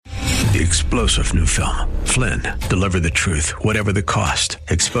The explosive new film, Flynn, deliver the truth, whatever the cost,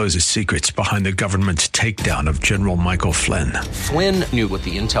 exposes secrets behind the government's takedown of General Michael Flynn. Flynn knew what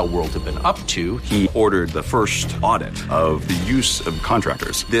the intel world had been up to. He ordered the first audit of the use of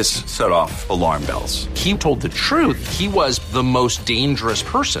contractors. This set off alarm bells. He told the truth. He was the most dangerous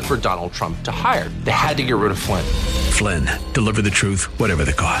person for Donald Trump to hire. They had to get rid of Flynn. Flynn, deliver the truth, whatever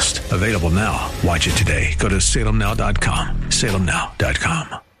the cost. Available now. Watch it today. Go to salemnow.com.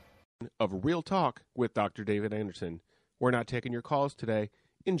 salemnow.com. Of Real Talk with Dr. David Anderson. We're not taking your calls today.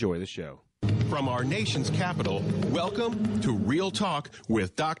 Enjoy the show. From our nation's capital, welcome to Real Talk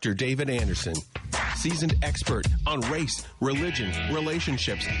with Dr. David Anderson. Seasoned expert on race, religion,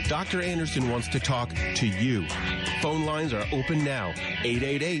 relationships, Dr. Anderson wants to talk to you. Phone lines are open now,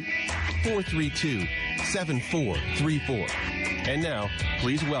 888-432-7434. And now,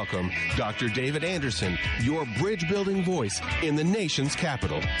 please welcome Dr. David Anderson, your bridge-building voice in the nation's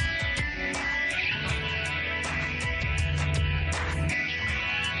capital.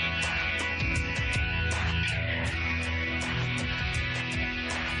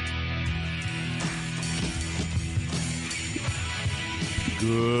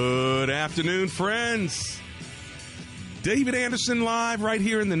 Good afternoon, friends. David Anderson live right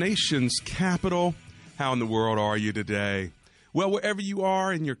here in the nation's capital. How in the world are you today? Well, wherever you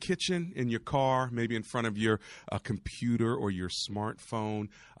are, in your kitchen, in your car, maybe in front of your computer or your smartphone,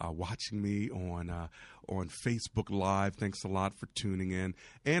 watching me on Facebook Live. Thanks a lot for tuning in.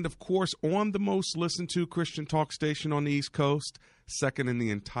 And, of course, on the most listened to Christian talk station on the East Coast, second in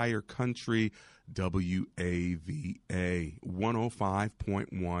the entire country, WAVA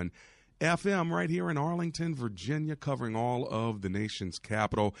 105.1 FM right here in Arlington, Virginia, covering all of the nation's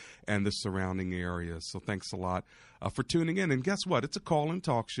capital and the surrounding areas. So thanks a lot for tuning in. And guess what? It's a call and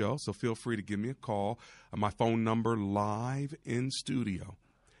talk show, so feel free to give me a call. My phone number live in studio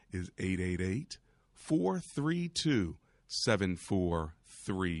is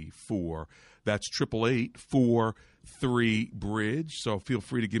 888-432-7434. That's 888-433-BRIDGE. So feel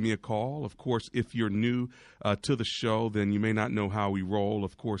free to give me a call. Of course, if you're new to the show, then you may not know how we roll.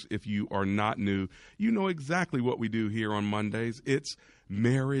 Of course, if you are not new, you know exactly what we do here on Mondays. It's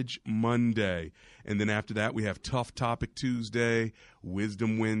Marriage Monday. And then after that, we have Tough Topic Tuesday,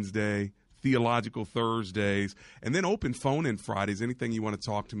 Wisdom Wednesday, Theological Thursdays, and then open phone-in Fridays. Anything you want to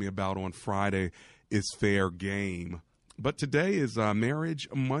talk to me about on Friday is fair game. But today is Marriage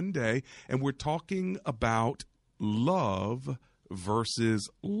Monday, and we're talking about love versus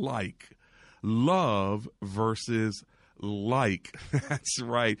like. Love versus like. That's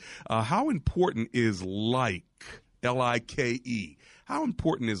right. How important is like, L-I-K-E? How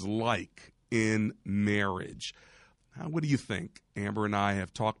important is like in marriage? What do you think? Amber and I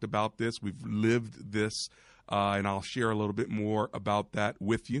have talked about this. We've lived this, and I'll share a little bit more about that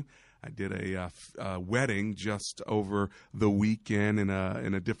with you. I did a wedding just over the weekend in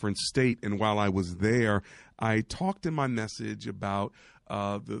a different state, and while I was there, I talked in my message about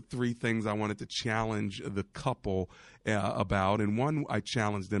the three things I wanted to challenge the couple about, and one, I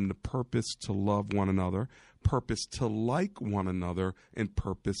challenged them to purpose to love one another, purpose to like one another, and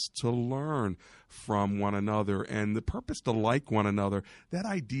purpose to learn from one another. And the purpose to like one another, that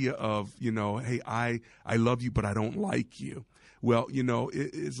idea of, hey, I love you, but I don't like you. Well,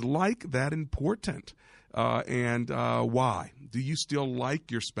 is like that important? And why? Do you still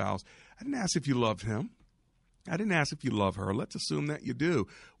like your spouse? I didn't ask if you loved him. I didn't ask if you love her. Let's assume that you do.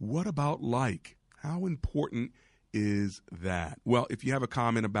 What about like? How important is that? Well, if you have a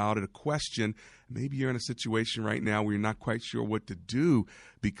comment about it, a question, maybe you're in a situation right now where you're not quite sure what to do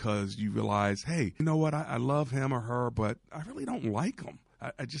because you realize, hey, you know what? I love him or her, but I really don't like them.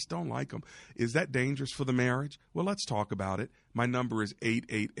 I just don't like them. Is that dangerous for the marriage? Well, let's talk about it. My number is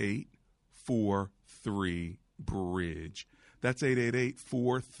 888-43-BRIDGE. That's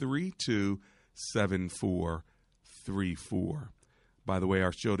 888-432-7434. By the way,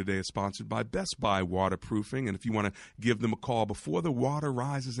 our show today is sponsored by Best Buy Waterproofing. And if you want to give them a call before the water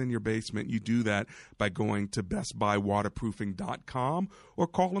rises in your basement, you do that by going to bestbuywaterproofing.com or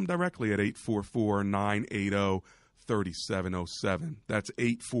call them directly at 844-980-3707. That's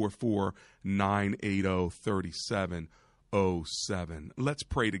 844-980-3707. Let's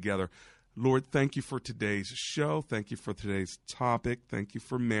pray together. Lord, thank you for today's show. Thank you for today's topic. Thank you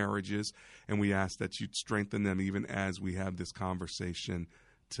for marriages. And we ask that you'd strengthen them even as we have this conversation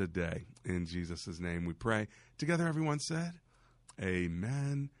today. In Jesus' name we pray. Together, everyone said,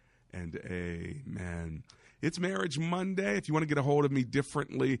 amen and amen. It's Marriage Monday. If you want to get a hold of me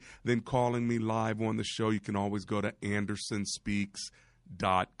differently than calling me live on the show, you can always go to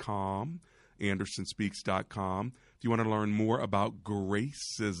AndersonSpeaks.com. AndersonSpeaks.com. If you want to learn more about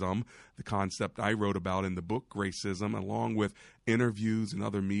Gracism, the concept I wrote about in the book Gracism, along with interviews and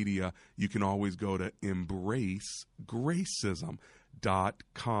other media, you can always go to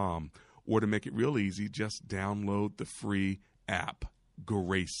embracegracism.com. Or to make it real easy, just download the free app,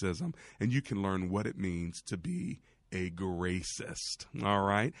 Gracism, and you can learn what it means to be a gracist. All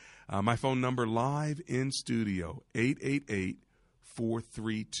right? My phone number live in studio,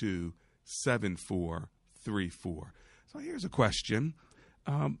 888-432-7434. So here's a question.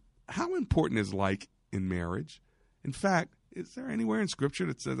 How important is like in marriage? In fact, is there anywhere in Scripture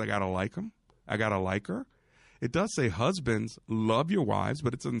that says I got to like him? I got to like her? It does say husbands, love your wives,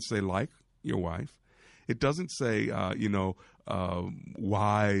 but it doesn't say like your wife. It doesn't say,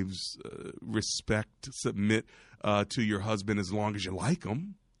 wives, respect, submit to your husband as long as you like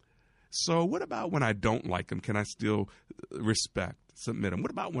him. So what about when I don't like him? Can I still respect, submit him? What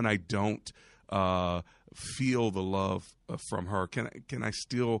about when I don't feel the love from her? Can I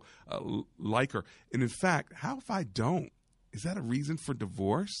still like her? And in fact, how if I don't? Is that a reason for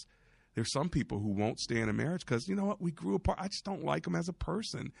divorce? There's some people who won't stay in a marriage because, you know what, we grew apart. I just don't like him as a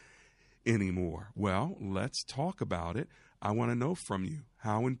person anymore. Well, let's talk about it. I want to know from you,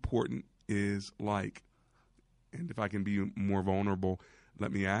 how important is like? And if I can be more vulnerable,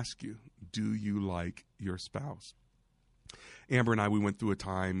 let me ask you, do you like your spouse? Amber and I, we went through a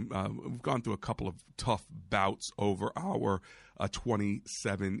time, we've gone through a couple of tough bouts over our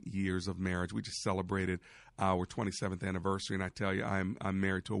 27 years of marriage. We just celebrated our 27th anniversary, and I tell you, I'm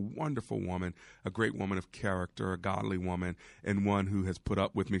married to a wonderful woman, a great woman of character, a godly woman, and one who has put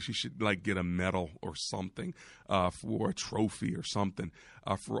up with me. She should get a medal or something for a trophy or something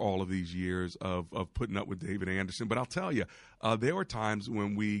for all of these years of putting up with David Anderson. But I'll tell you, there were times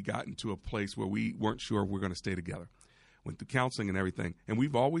when we got into a place where we weren't sure we're going to stay together. Went through counseling and everything, and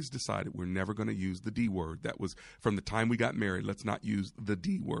we've always decided we're never going to use the D word. That was from the time we got married. Let's not use the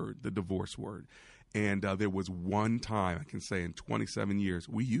D word, the divorce word. And there was one time, I can say in 27 years,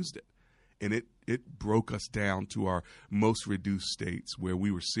 we used it. And it broke us down to our most reduced states where we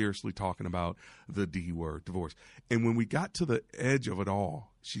were seriously talking about the D word, divorce. And when we got to the edge of it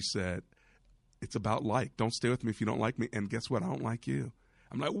all, she said, it's about like. Don't stay with me if you don't like me. And guess what? I don't like you.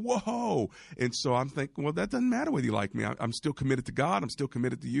 I'm like, whoa. And so I'm thinking, well, that doesn't matter whether you like me. I'm still committed to God. I'm still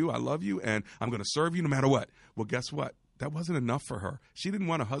committed to you. I love you, and I'm going to serve you no matter what. Well, guess what? That wasn't enough for her. She didn't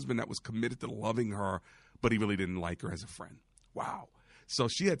want a husband that was committed to loving her, but he really didn't like her as a friend. Wow. So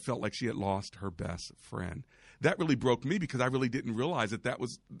she had felt like she had lost her best friend. That really broke me because I really didn't realize that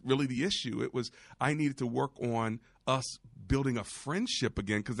was really the issue. It was I needed to work on us building a friendship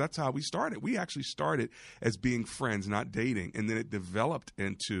again because that's how we started. We actually started as being friends, not dating, and then it developed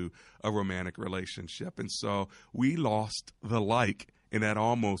into a romantic relationship. And so we lost the like, and that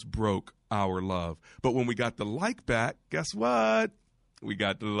almost broke our love. But when we got the like back, guess what? We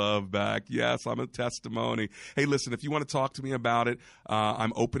got the love back. Yes, I'm a testimony. Hey, listen, if you want to talk to me about it,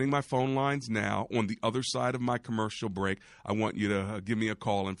 I'm opening my phone lines now on the other side of my commercial break. I want you to give me a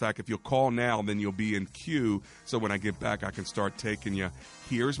call. In fact, if you'll call now, then you'll be in queue. So when I get back, I can start taking you.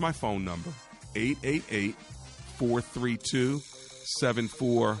 Here's my phone number,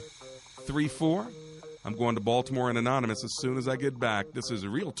 888-432-7434. I'm going to Baltimore and Anonymous as soon as I get back. This is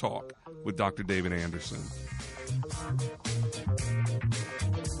Real Talk with Dr. David Anderson.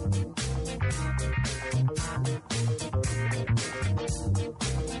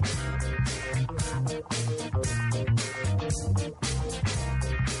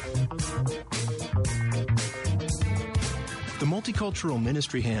 The Multicultural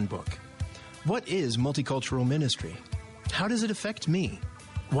Ministry Handbook. What is multicultural ministry? How does it affect me?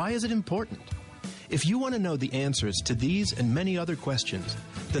 Why is it important? If you want to know the answers to these and many other questions,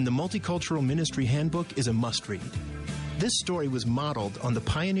 then the Multicultural Ministry Handbook is a must-read. This story was modeled on the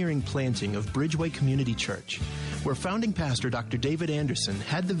pioneering planting of Bridgeway Community Church, where founding pastor Dr. David Anderson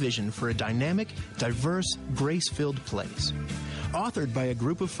had the vision for a dynamic, diverse, grace-filled place. Authored by a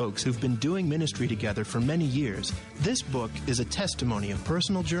group of folks who've been doing ministry together for many years, this book is a testimony of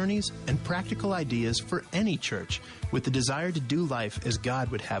personal journeys and practical ideas for any church with the desire to do life as God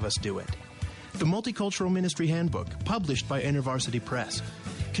would have us do it. The Multicultural Ministry Handbook, published by InterVarsity Press,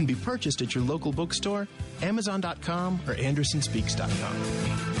 can be purchased at your local bookstore, Amazon.com, or AndersonSpeaks.com.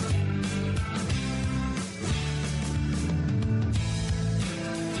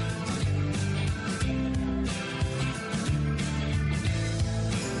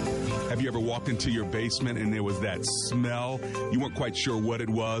 Have Have you ever walked into your basement and there was that smell? You weren't quite sure what it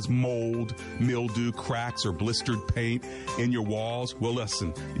was, mold, mildew, cracks, or blistered paint in your walls? Well,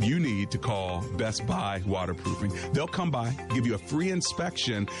 listen, you need to call Best Buy Waterproofing. They'll come by, give you a free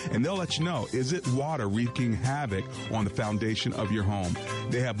inspection, and they'll let you know, is it water wreaking havoc on the foundation of your home?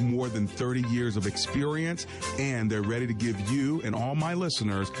 They have more than 30 years of experience, and they're ready to give you and all my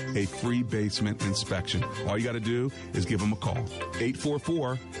listeners a free basement inspection. All you got to do is give them a call.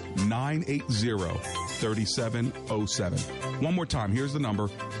 844-980-3707. One more time. Here's the number,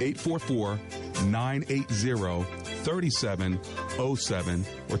 844-980-3707.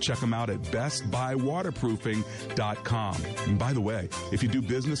 Or check them out at bestbuywaterproofing.com. And by the way, if you do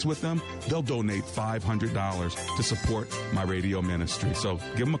business with them, they'll donate $500 to support my radio ministry. So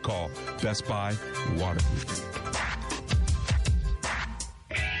give them a call, Best Buy Waterproofing.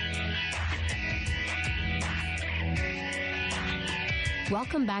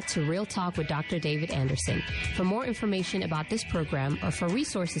 Welcome back to Real Talk with Dr. David Anderson. For more information about this program or for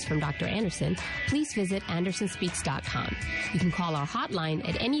resources from Dr. Anderson, please visit andersonspeaks.com. You can call our hotline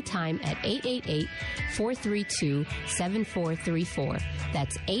at any time at 888-432-7434.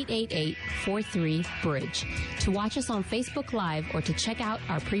 That's 888-43-BRIDGE. To watch us on Facebook Live or to check out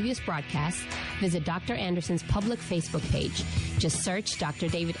our previous broadcasts, visit Dr. Anderson's public Facebook page. Just search Dr.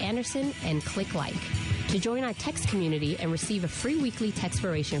 David Anderson and click like. To join our text community and receive a free weekly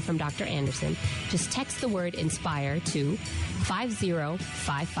textpiration from Dr. Anderson, just text the word INSPIRE to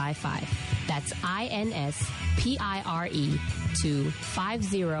 50555. That's INSPIRE to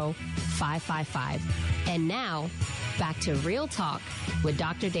 50555. And now, back to Real Talk with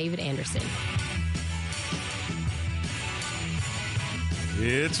Dr. David Anderson.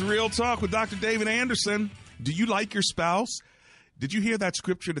 It's Real Talk with Dr. David Anderson. Do you like your spouse? Did you hear that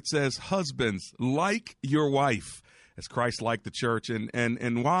scripture that says, husbands, like your wife, as Christ liked the church,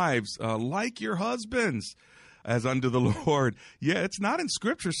 and wives, like your husbands, as unto the Lord? Yeah, it's not in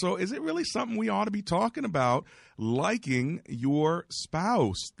scripture, so is it really something we ought to be talking about, liking your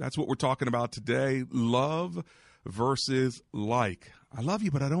spouse? That's what we're talking about today, love versus like. I love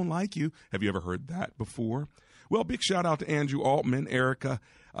you, but I don't like you. Have you ever heard that before? Well, big shout out to Andrew Altman, Erica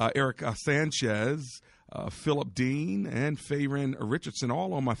Sanchez, Philip Dean, and Fayren Richardson,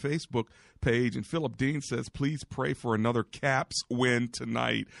 all on my Facebook page. And Philip Dean says, please pray for another Caps win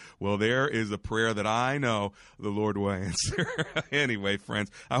tonight. Well, there is a prayer that I know the Lord will answer. Anyway,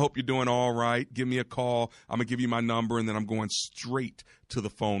 friends, I hope you're doing all right. Give me a call. I'm going to give you my number, and then I'm going straight to the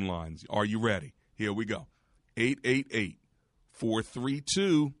phone lines. Are you ready? Here we go.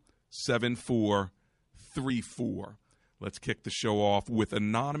 888-432-7434. Let's kick the show off with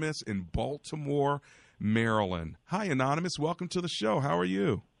Anonymous in Baltimore, Maryland. Hi, Anonymous. Welcome to the show. How are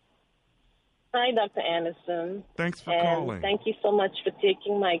you? Hi, Dr. Anderson. Thanks for and calling. Thank you so much for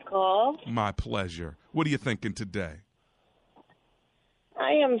taking my call. My pleasure. What are you thinking today?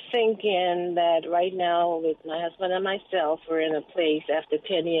 I am thinking that right now with my husband and myself, we're in a place after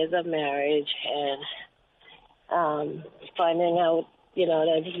 10 years of marriage and finding out,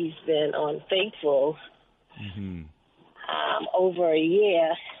 that he's been unfaithful. Mm-hmm. Over a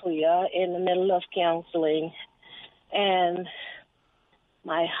year. We are in the middle of counseling, and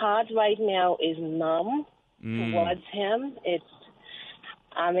my heart right now is numb towards him.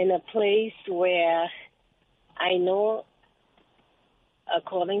 I'm in a place where I know,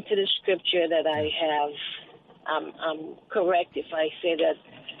 according to the scripture, that I'm correct if I say that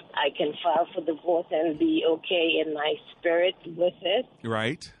I can file for divorce and be okay in my spirit with it.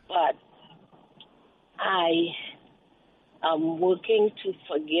 Right. But I'm working to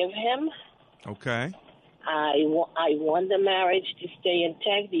forgive him. Okay. I want the marriage to stay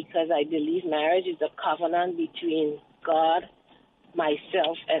intact because I believe marriage is a covenant between God,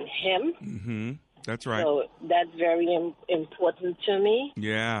 myself, and him. Mm-hmm. That's right. So that's very important to me.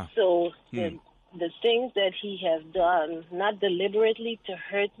 Yeah. So the things that he has done, not deliberately to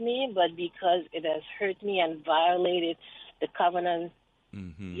hurt me, but because it has hurt me and violated the covenant,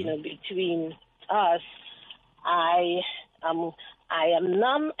 between us, I am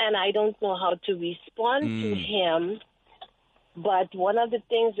numb and I don't know how to respond to him. But one of the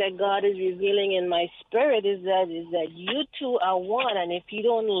things that God is revealing in my spirit is that you two are one, and if you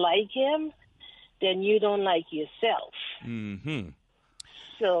don't like him, then you don't like yourself. Mm-hmm.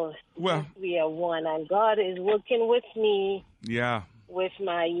 So we are one, and God is working with me. Yeah. With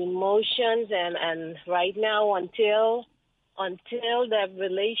my emotions, and right now until that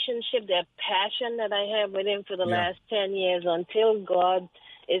relationship, that passion that I have with him for the last 10 years, until God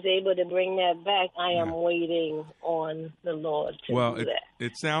is able to bring that back, I am waiting on the Lord to do that.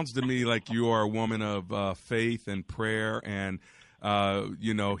 It sounds to me like you are a woman of faith and prayer, and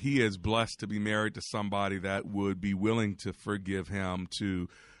He is blessed to be married to somebody that would be willing to forgive him, to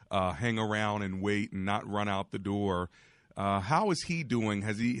hang around and wait and not run out the door. How is he doing?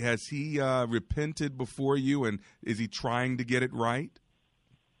 Has he repented before you, and is he trying to get it right?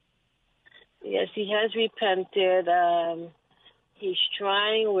 Yes, he has repented. He's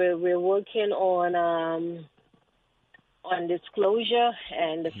trying. We're working on disclosure,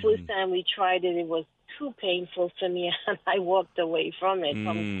 and the first time we tried it, it was too painful for me, and I walked away from it.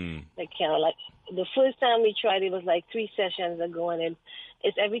 The first time we tried it was like 3 sessions ago, and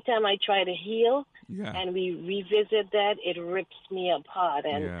it's every time I try to heal and we revisit that, it rips me apart,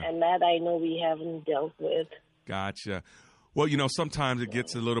 and that I know we haven't dealt with. Gotcha. Well, sometimes it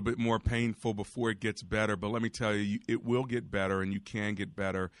gets a little bit more painful before it gets better, but let me tell you, it will get better, and you can get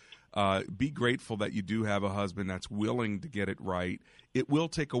better. Be grateful that you do have a husband that's willing to get it right. It will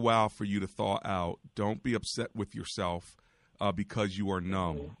take a while for you to thaw out. Don't be upset with yourself because you are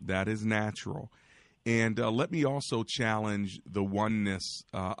numb. That is natural. And let me also challenge the oneness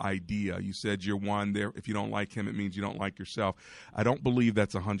idea. You said you're one there. If you don't like him, it means you don't like yourself. I don't believe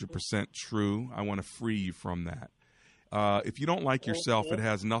that's 100% true. I want to free you from that. If you don't like yourself, it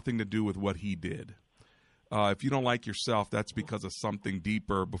has nothing to do with what he did. If you don't like yourself, that's because of something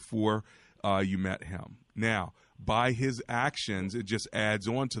deeper before you met him. Now, by his actions, it just adds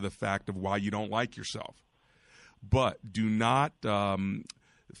on to the fact of why you don't like yourself. But do not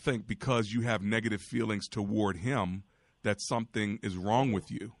think because you have negative feelings toward him that something is wrong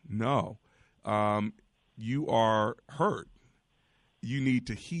with you. No. You are hurt. You need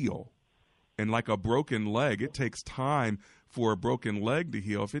to heal. And like a broken leg, it takes time for a broken leg to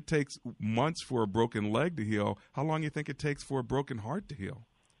heal. If it takes months for a broken leg to heal, how long do you think it takes for a broken heart to heal?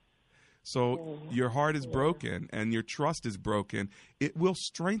 So your heart is broken and your trust is broken. It will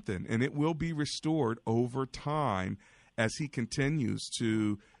strengthen and it will be restored over time as he continues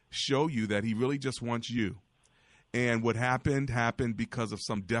to show you that he really just wants you. And what happened because of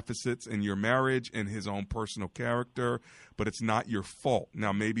some deficits in your marriage and his own personal character, but it's not your fault.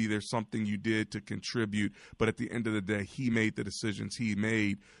 Now, maybe there's something you did to contribute, but at the end of the day, he made the decisions he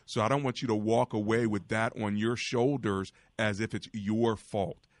made. So I don't want you to walk away with that on your shoulders as if it's your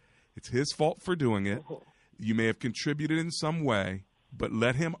fault. It's his fault for doing it. You may have contributed in some way, but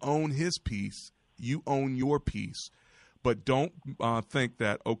let him own his piece. You own your piece. But don't think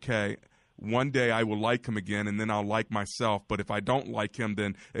that, okay, one day I will like him again and then I'll like myself. But if I don't like him,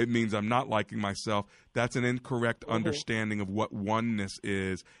 then it means I'm not liking myself. That's an incorrect understanding of what oneness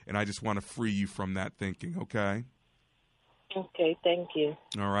is. And I just want to free you from that thinking, okay? Okay, thank you.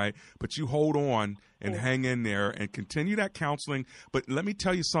 All right. But you hold on and hang in there and continue that counseling. But let me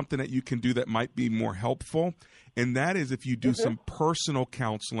tell you something that you can do that might be more helpful. And that is if you do some personal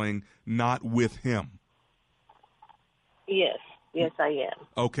counseling, not with him. Yes. Yes, I am.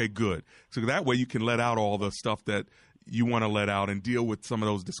 Okay, good. So that way you can let out all the stuff that you want to let out and deal with some of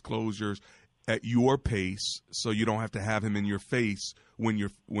those disclosures at your pace so you don't have to have him in your face when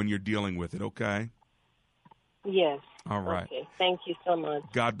you're dealing with it, okay? Yes. All right. Okay. Thank you so much.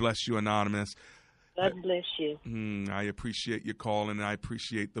 God bless you, Anonymous. God bless you. I appreciate your call, and I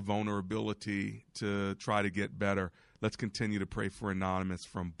appreciate the vulnerability to try to get better. Let's continue to pray for Anonymous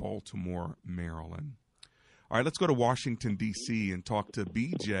from Baltimore, Maryland. All right, let's go to Washington, D.C. and talk to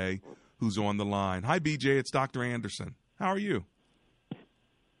BJ, who's on the line. Hi, BJ. It's Dr. Anderson. How are you?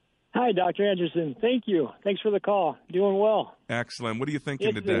 Hi, Dr. Anderson. Thank you. Thanks for the call. Doing well. Excellent. What are you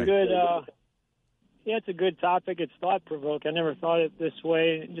thinking today? It's a good topic. It's thought-provoking. I never thought it this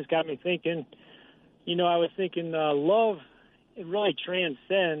way. It just got me thinking. I was thinking love, it really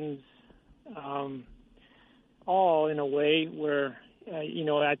transcends all in a way where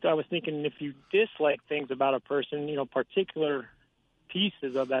I was thinking if you dislike things about a person, particular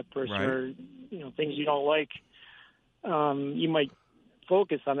pieces of that person or, things you don't like, you might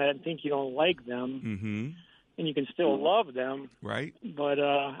focus on that and think you don't like them, and you can still love them. Right. But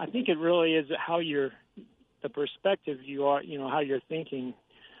I think it really is the perspective you are, how you're thinking.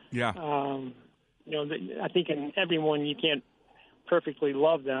 Yeah. I think in everyone you can't perfectly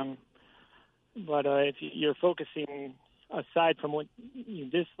love them, but if you're focusing aside from what you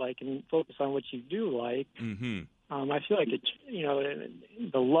dislike and focus on what you do like, I feel like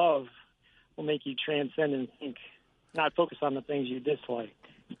the love will make you transcend and think, not focus on the things you dislike.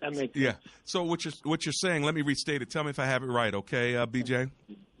 That makes sense. So what you're saying, let me restate it. Tell me if I have it right, okay, BJ?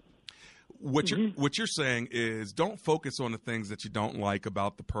 What you're saying is don't focus on the things that you don't like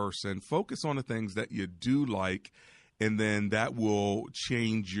about the person. Focus on the things that you do like, and then that will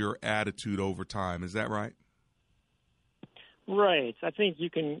change your attitude over time. Is that right? Right. I think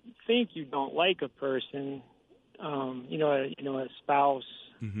you can think you don't like a person, a spouse,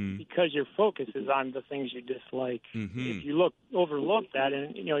 because your focus is on the things you dislike. If you overlook that,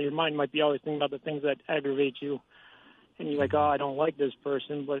 and your mind might be always thinking about the things that aggravate you, and you're like, oh, I don't like this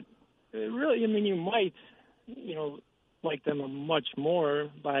person, but really, I mean, you might, like them much more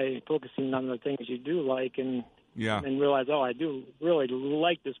by focusing on the things you do like, and realize, oh, I do really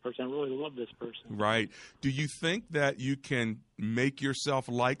like this person. I really love this person. Right. Do you think that you can make yourself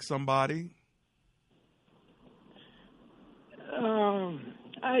like somebody?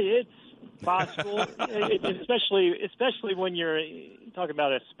 It's possible, especially when you're talking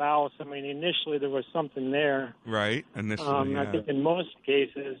about a spouse. I mean, initially there was something there. Right. Initially, I think in most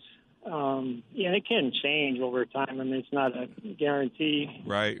cases, it can change over time. I mean, it's not a guarantee.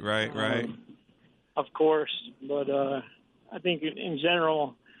 Right. Of course, but I think in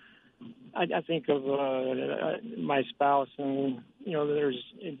general, I think of my spouse, and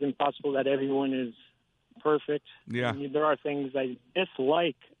it's impossible that everyone is perfect. Yeah, I mean, there are things I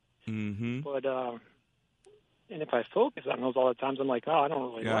dislike, but and if I focus on those all the times, I'm like, oh, I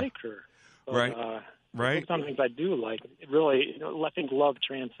don't really like her. But, right. Some things I do like. It really, I think love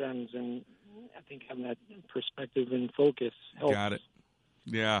transcends, and I think having that perspective and focus helps. Got it.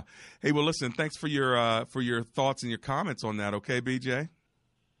 Yeah. Hey, well, listen, thanks for your thoughts and your comments on that, okay, BJ?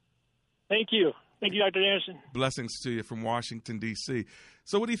 Thank you. Thank you, Dr. Anderson. Blessings to you from Washington, D.C.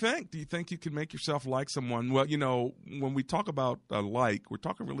 So what do you think? Do you think you can make yourself like someone? Well, when we talk about we're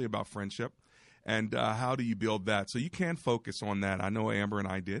talking really about friendship. And how do you build that? So you can focus on that. I know Amber and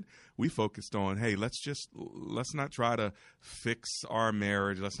I did. We focused on, hey, let's not try to fix our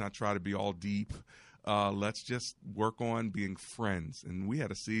marriage. Let's not try to be all deep. Let's just work on being friends. And we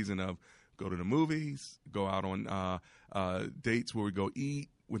had a season of go to the movies, go out on dates where we go eat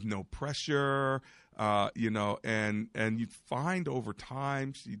with no pressure, and you find over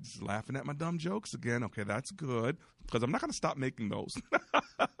time she's laughing at my dumb jokes again. Okay, that's good, because I'm not going to stop making those.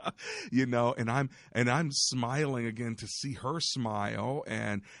 And I'm smiling again to see her smile,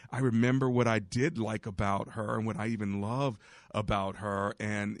 and I remember what I did like about her and what I even love about her,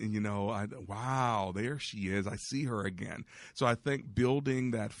 and wow, there she is. I see her again. So I think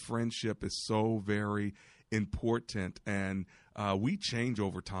building that friendship is so very important, and we change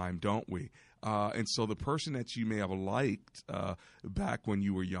over time, don't we? And so the person that you may have liked back when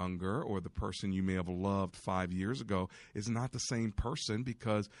you were younger, or the person you may have loved 5 years ago, is not the same person,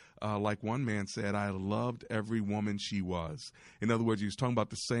 because like one man said, I loved every woman she was. In other words, he was talking about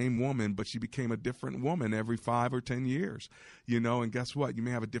the same woman, but she became a different woman every 5 or 10 years. And guess what? You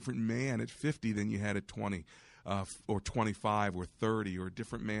may have a different man at 50 than you had at 20. Or 25 or 30, or a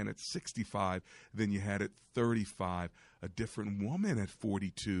different man at 65 than you had at 35, a different woman at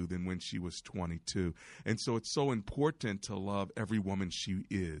 42 than when she was 22. And so it's so important to love every woman she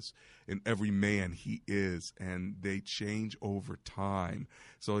is and every man he is, and they change over time.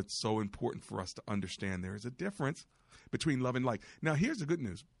 So it's so important for us to understand there is a difference between love and like. Now, here's the good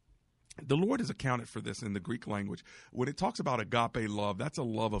news. The Lord has accounted for this in the Greek language. When it talks about agape love, that's a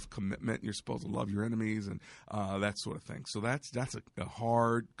love of commitment. You're supposed to love your enemies and that sort of thing. So that's a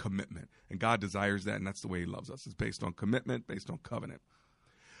hard commitment, and God desires that, and that's the way he loves us. It's based on commitment, based on covenant.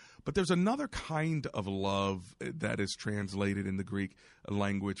 But there's another kind of love that is translated in the Greek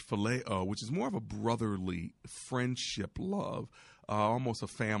language, phileo, which is more of a brotherly friendship love. Almost a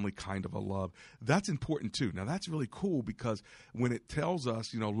family kind of a love. That's important too. Now that's really cool, because when it tells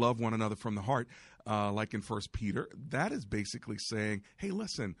us, love one another from the heart, like in 1 Peter, that is basically saying, hey,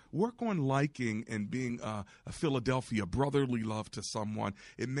 listen, work on liking and being a Philadelphia brotherly love to someone.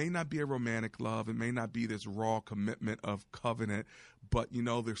 It may not be a romantic love. It may not be this raw commitment of covenant, but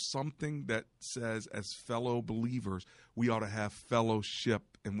there's something that says, as fellow believers, we ought to have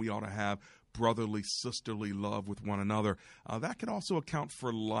fellowship, and we ought to have brotherly, sisterly love with one another. That could also account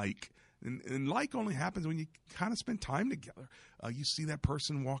for like. And like only happens when you kind of spend time together. You see that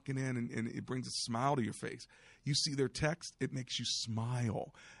person walking in, and it brings a smile to your face. You see their text, it makes you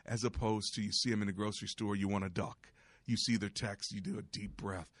smile, as opposed to you see them in the grocery store, you want to duck. You see their text, you do a deep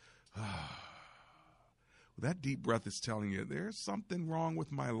breath. That deep breath is telling you there's something wrong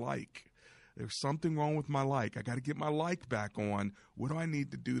with my like. There's something wrong with my like. I got to get my like back on. What do I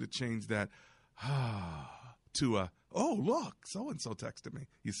need to do to change that? To a, oh, look, so-and-so texted me.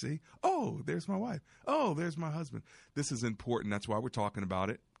 You see? Oh, there's my wife. Oh, there's my husband. This is important. That's why we're talking about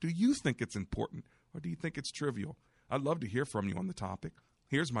it. Do you think it's important, or do you think it's trivial? I'd love to hear from you on the topic.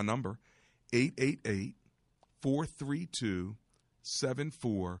 Here's my number,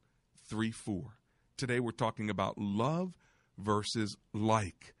 888-432-7434. Today we're talking about love versus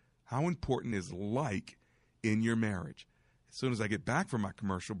like. How important is like in your marriage? As soon as I get back from my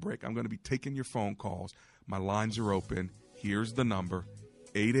commercial break, I'm going to be taking your phone calls. My lines are open. Here's the number,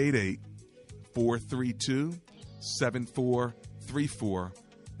 888-432-7434.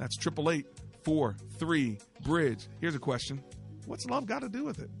 That's 888-43-BRIDGE. Here's a question. What's love got to do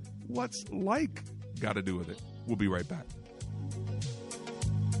with it? What's like got to do with it? We'll be right back.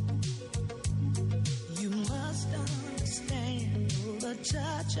 You must understand the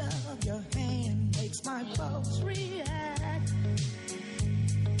touch of your hand makes my pulse react.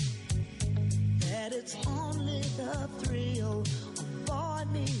 That it's only the thrill of boy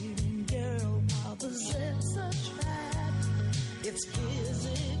meeting girl opposites attract. It's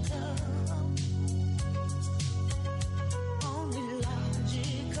physical, only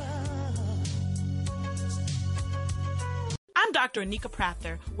logical. I'm Dr. Anika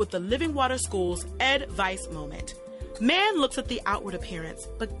Prather with the Living Water School's Advice Moment. Man looks at the outward appearance,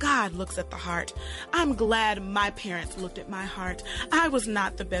 but God looks at the heart. I'm glad my parents looked at my heart. I was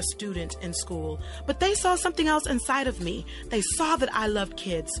not the best student in school, but they saw something else inside of me. They saw that I loved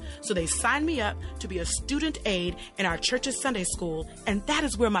kids, so they signed me up to be a student aide in our church's Sunday school, and that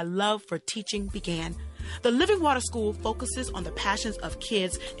is where my love for teaching began. The Living Water School focuses on the passions of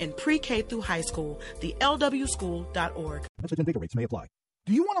kids in pre-K through high school, the lwschool.org. Message and data rates may apply.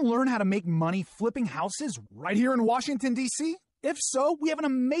 Do you want to learn how to make money flipping houses right here in Washington, D.C.? If so, we have an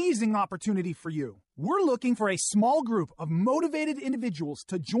amazing opportunity for you. We're looking for a small group of motivated individuals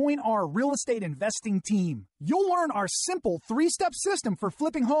to join our real estate investing team. You'll learn our simple 3-step system for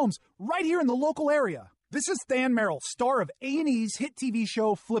flipping homes right here in the local area. This is Than Merrill, star of A&E's hit TV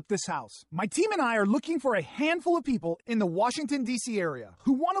show Flip This House. My team and I are looking for a handful of people in the Washington, D.C. area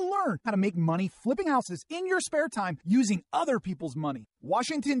who want to learn how to make money flipping houses in your spare time using other people's money.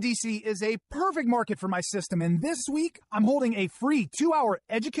 Washington, D.C. is a perfect market for my system, and this week I'm holding a free 2-hour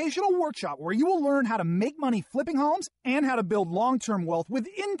educational workshop where you will learn how to make money flipping homes and how to build long-term wealth with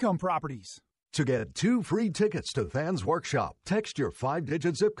income properties. To get 2 free tickets to Than's workshop, text your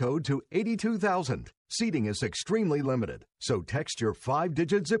 5-digit zip code to 82,000. Seating is extremely limited, so text your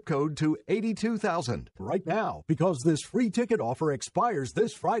 5-digit zip code to 82,000 right now because this free ticket offer expires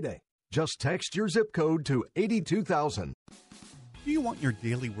this Friday. Just text your zip code to 82,000. Do you want your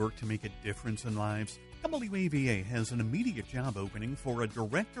daily work to make a difference in lives? WAVA has an immediate job opening for a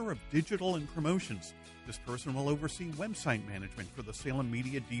Director of Digital and Promotions. This person will oversee website management for the Salem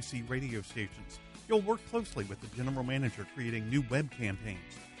Media DC radio stations. You'll work closely with the General Manager creating new web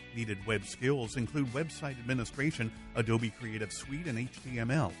campaigns. Needed web skills include website administration, Adobe Creative Suite, and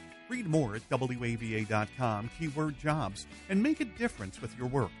HTML. Read more at WAVA.com, keyword jobs, and make a difference with your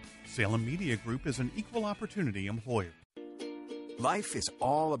work. Salem Media Group is an equal opportunity employer. Life is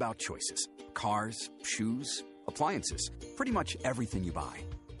all about choices. Cars, shoes, appliances, pretty much everything you buy.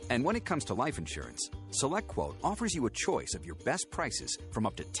 And when it comes to life insurance, SelectQuote offers you a choice of your best prices from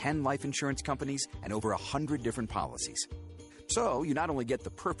up to 10 life insurance companies and over 100 different policies. So you not only get the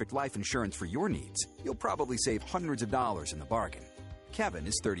perfect life insurance for your needs, you'll probably save hundreds of dollars in the bargain. Kevin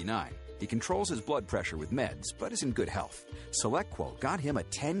is 39. He controls his blood pressure with meds, but is in good health. SelectQuote got him a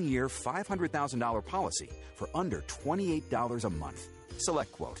 10-year, $500,000 policy for under $28 a month.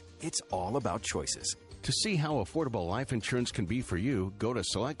 SelectQuote. It's all about choices. To see how affordable life insurance can be for you, go to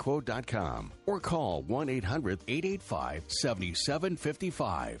SelectQuote.com or call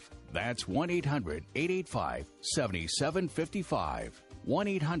 1-800-885-7755. That's 1-800-885-7755.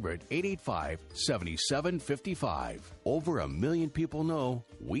 1-800-885-7755. Over 1 million people know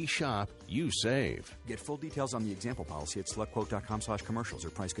we shop, you save. Get full details on the example policy at SelectQuote.com/commercials. Or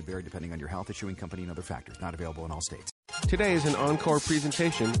price could vary depending on your health, issuing company, and other factors. Not available in all states. Today is an encore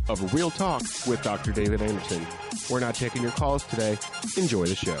presentation of Real Talk with Dr. David Anderson. We're not taking your calls today. Enjoy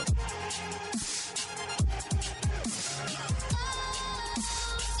the show.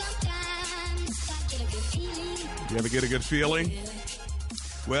 You ever get a good feeling?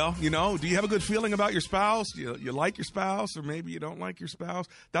 Well, do you have a good feeling about your spouse? You like your spouse, or maybe you don't like your spouse?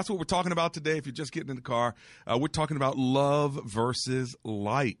 That's what we're talking about today. If you're just getting in the car, we're talking about love versus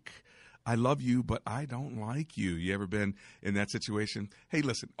like. I love you, but I don't like you. You ever been in that situation? Hey,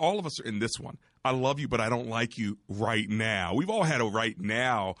 listen, all of us are in this one. I love you, but I don't like you right now. We've all had a right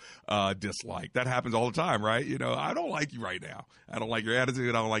now dislike. That happens all the time, right? I don't like you right now. I don't like your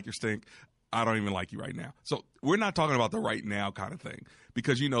attitude. I don't like your stink. I don't even like you right now. So we're not talking about the right now kind of thing,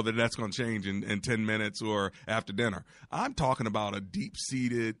 because you know that's going to change in 10 minutes or after dinner. I'm talking about a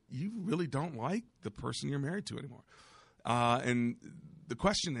deep-seated, you really don't like the person you're married to anymore. And the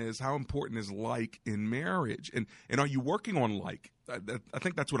question is, how important is like in marriage? And are you working on like? I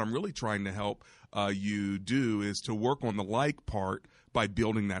think that's what I'm really trying to help you do, is to work on the like part by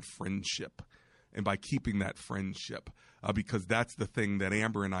building that friendship and by keeping that friendship. because that's the thing that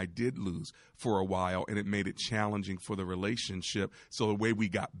Amber and I did lose for a while, and it made it challenging for the relationship. So the way we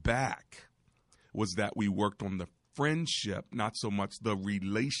got back was that we worked on the friendship, not so much the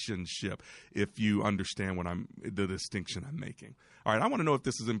relationship, if you understand the distinction I'm making. All right, I want to know if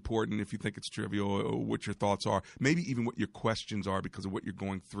this is important, if you think it's trivial, or what your thoughts are, maybe even what your questions are because of what you're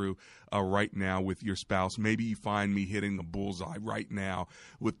going through right now with your spouse. Maybe you find me hitting the bullseye right now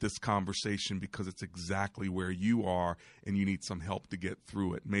with this conversation because it's exactly where you are and you need some help to get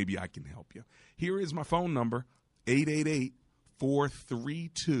through it. Maybe I can help you. Here is my phone number,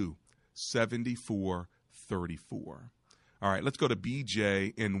 888-432-7434. All right, let's go to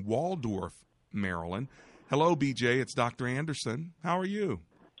BJ in Waldorf, Maryland. Hello, BJ. It's Dr. Anderson. How are you?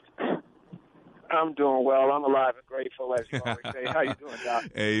 I'm doing well. I'm alive and grateful, as you always say. How you doing, Doc?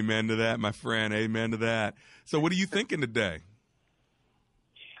 Amen to that, my friend. Amen to that. So what are you thinking today?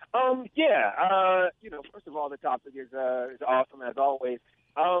 First of all, the topic is awesome, as always.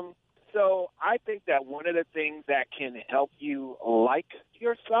 So I think that one of the things that can help you like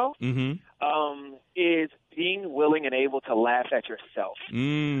yourself is being willing and able to laugh at yourself.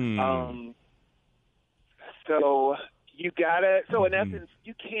 So you gotta. So in essence,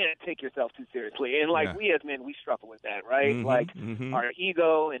 you can't take yourself too seriously, and we as men, we struggle with that, right? Our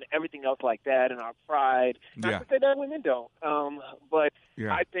ego and everything else like that, and our pride. Not to say that women don't, but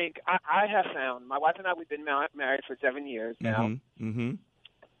I think I have found my wife and I. We've been married for 7 years now.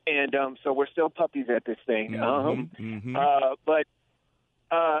 And so we're still puppies at this thing. But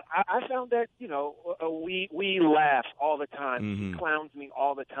I found that, we laugh all the time. She clowns me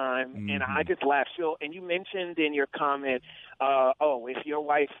all the time, and I just laugh. And you mentioned in your comment, if your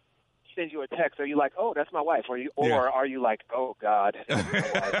wife sends you a text, are you like, oh, that's my wife? Or are you like, oh, God, that's my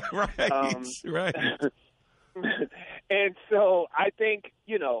wife? Right. And so I think,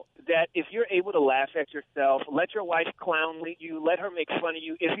 that if you're able to laugh at yourself, let your wife clown you, let her make fun of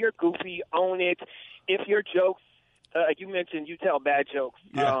you. If you're goofy, own it. If your jokes, you mentioned you tell bad jokes.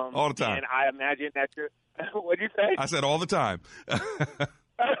 All the time. And I imagine that you're, what'd you say? I said all the time.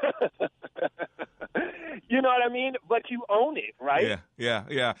 You know what I mean? But you own it, right?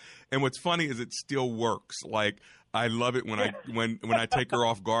 Yeah. And what's funny is it still works. Like, I love it when I take her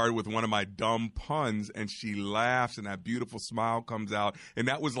off guard with one of my dumb puns and she laughs and that beautiful smile comes out, and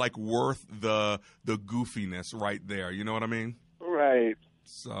that was like worth the goofiness right there. You know what I mean? Right.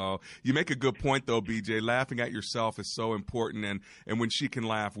 So you make a good point though, BJ. Laughing at yourself is so important, and when she can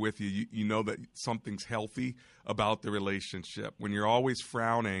laugh with you, you know that something's healthy about the relationship. When you're always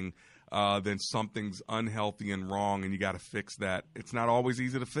frowning, then something's unhealthy and wrong, and you got to fix that. It's not always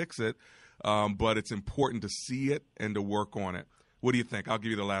easy to fix it. But it's important to see it and to work on it. What do you think? I'll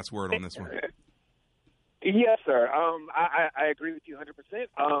give you the last word on this one. Yes, sir. I agree with you 100%.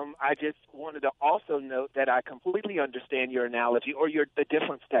 I just wanted to also note that I completely understand your analogy or the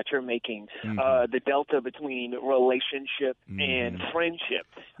difference that you're making, the delta between relationship and friendship.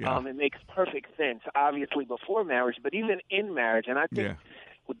 It makes perfect sense, obviously, before marriage, but even in marriage. And I think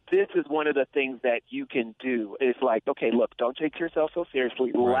this is one of the things that you can do. It's like, okay, look, don't take yourself so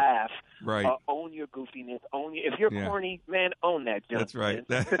seriously. Laugh. Right. Own your goofiness. If you're corny, man, own that junk. That's right.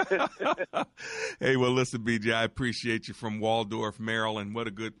 Hey, well, listen, BJ, I appreciate you from Waldorf, Maryland. What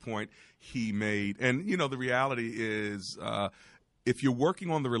a good point he made. And, the reality is if you're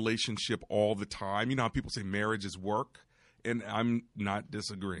working on the relationship all the time, you know how people say marriage is work? And I'm not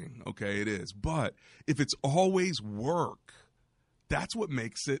disagreeing. Okay, it is. But if it's always work, that's what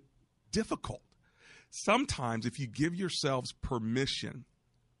makes it difficult. Sometimes if you give yourselves permission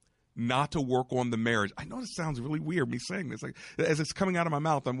not to work on the marriage, I know this sounds really weird, me saying this. Like, as it's coming out of my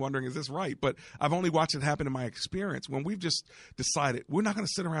mouth, I'm wondering, is this right? But I've only watched it happen in my experience when we've just decided we're not going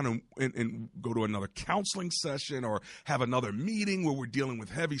to sit around and go to another counseling session or have another meeting where we're dealing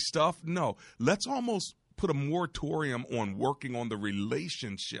with heavy stuff. No, let's almost put a moratorium on working on the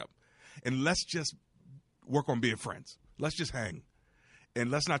relationship, and let's just work on being friends. Let's just hang. And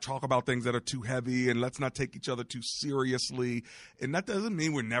let's not talk about things that are too heavy, and let's not take each other too seriously. And that doesn't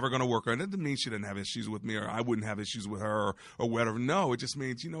mean we're never going to work on it. It doesn't mean she didn't have issues with me or I wouldn't have issues with her or whatever. No, it just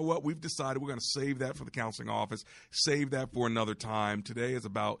means, you know what, we've decided we're going to save that for the counseling office, save that for another time. Today is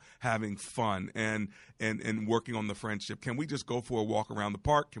about having fun and working on the friendship. Can we just go for a walk around the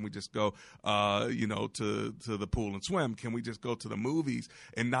park? Can we just go, to the pool and swim? Can we just go to the movies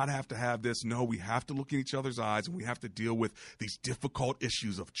and not have to have this? No, we have to look in each other's eyes, and we have to deal with these difficult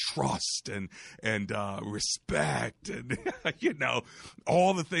issues of trust and respect and,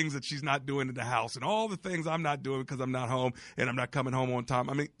 all the things that she's not doing in the house and all the things I'm not doing because I'm not home and I'm not coming home on time.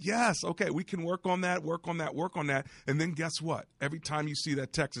 I mean, yes, okay, we can work on that. And then guess what? Every time you see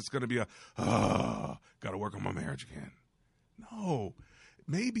that text, it's going to be got to work on my marriage again. No.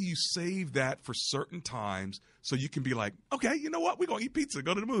 Maybe you save that for certain times so you can be like, okay, you know what? We're going to eat pizza,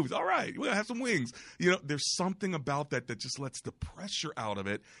 go to the movies. All right, we're going to have some wings. You know, there's something about that just lets the pressure out of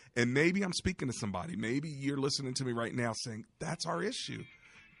it. And maybe I'm speaking to somebody. Maybe you're listening to me right now saying, that's our issue.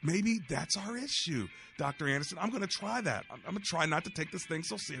 Maybe that's our issue, Dr. Anderson. I'm going to try that. I'm going to try not to take this thing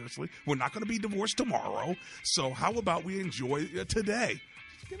so seriously. We're not going to be divorced tomorrow. So how about we enjoy today?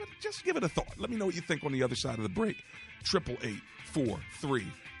 Just give it a thought. Let me know what you think on the other side of the break.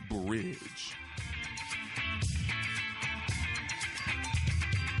 888-43-BRIDGE.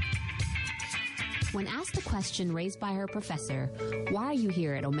 When asked the question raised by her professor, why are you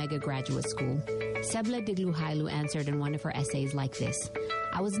here at Omega Graduate School? Sebla Digluhailu answered in one of her essays like this: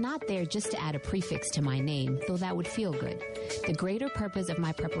 I was not there just to add a prefix to my name, though that would feel good. The greater purpose of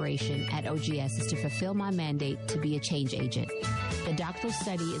my preparation at OGS is to fulfill my mandate to be a change agent. The doctoral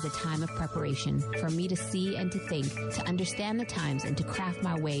study is a time of preparation for me to see and to think, to understand the times, and to craft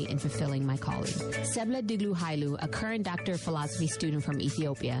my way in fulfilling my calling. Sebla Digluhailu, a current Doctor of Philosophy student from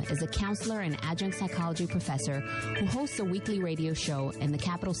Ethiopia, is a counselor and adjunct psychology professor who hosts a weekly radio show in the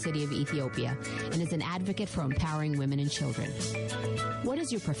capital city of Ethiopia and is an advocate for empowering women and children. What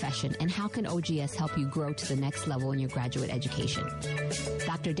is your profession, and how can OGS help you grow to the next level in your graduate education?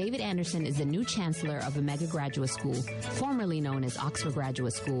 Dr. David Anderson is the new chancellor of Omega Graduate School, formerly known as Oxford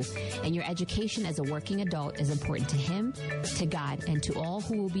Graduate School, and your education as a working adult is important to him, to God, and to all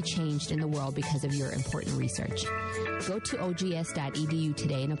who will be changed in the world because of your important research. Go to ogs.edu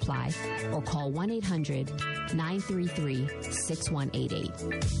today and apply, or call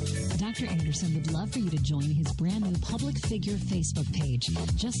 1-800-933-6188. Dr. Anderson would love for you to join his brand new public figure Facebook page.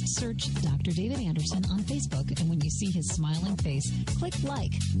 Just search Dr. David Anderson on Facebook, and when you see his smiling face, click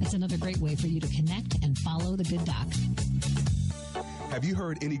like. That's another great way for you to connect and follow the good doc. Have you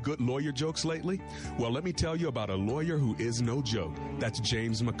heard any good lawyer jokes lately? Well, let me tell you about a lawyer who is no joke. That's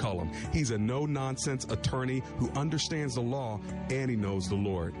James McCullum. He's a no-nonsense attorney who understands the law and he knows the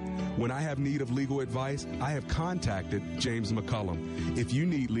Lord. When I have need of legal advice, I have contacted James McCullum. If you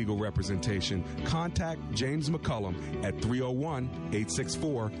need legal representation, contact James McCullum at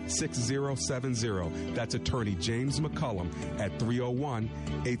 301-864-6070. That's attorney James McCullum at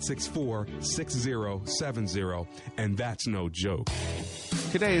 301-864-6070. And that's no joke.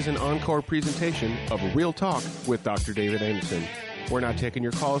 Today is an encore presentation of Real Talk with Dr. David Anderson. We're not taking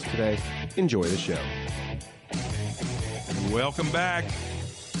your calls today. Enjoy the show. Welcome back.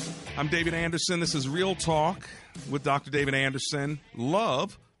 I'm David Anderson. This is Real Talk with Dr. David Anderson.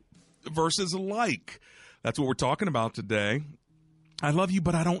 Love versus like. That's what we're talking about today. I love you,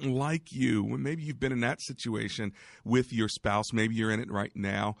 but I don't like you. Maybe you've been in that situation with your spouse. Maybe you're in it right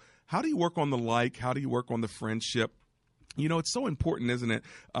now. How do you work on the like? How do you work on the friendship? You know, it's so important, isn't it?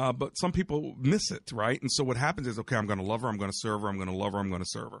 But some people miss it, right? And so what happens is, okay, I'm going to love her, I'm going to serve her, I'm going to love her, I'm going to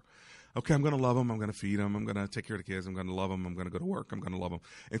serve her. Okay, I'm going to love him, I'm going to feed him, I'm going to take care of the kids, I'm going to love him, I'm going to go to work, I'm going to love him.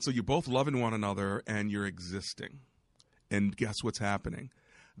 And so you're both loving one another and you're existing. And guess what's happening?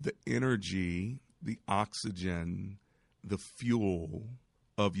 The energy, the oxygen, the fuel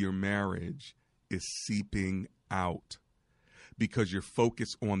of your marriage is seeping out because you're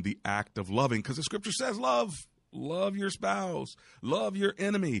focused on the act of loving. Because the scripture says love your spouse, love your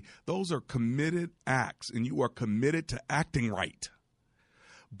enemy. Those are committed acts, and you are committed to acting right.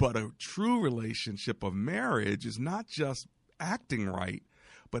 But a true relationship of marriage is not just acting right,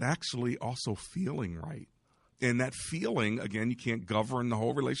 but actually also feeling right. And that feeling, again, you can't govern the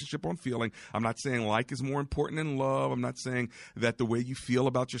whole relationship on feeling. I'm not saying like is more important than love. I'm not saying that the way you feel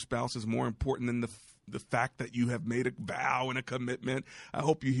about your spouse is more important than the fact that you have made a vow and a commitment. I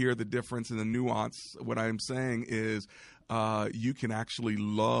hope you hear the difference and the nuance. What I'm saying is you can actually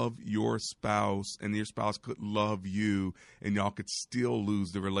love your spouse and your spouse could love you and y'all could still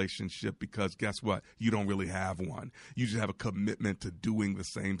lose the relationship because guess what? You don't really have one. You just have a commitment to doing the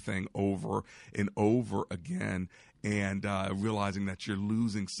same thing over and over again and realizing that you're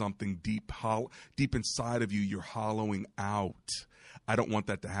losing something deep inside of you. You're hollowing out. I don't want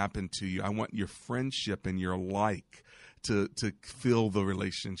that to happen to you. I want your friendship and your like to fill the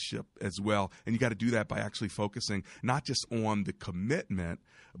relationship as well. And you got to do that by actually focusing not just on the commitment,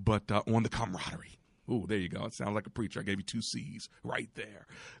 but on the camaraderie. Ooh, there you go. It sounds like a preacher. I gave you 2 C's right there.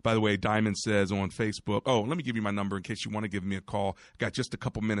 By the way, Diamond says on Facebook, let me give you my number in case you want to give me a call. Got just a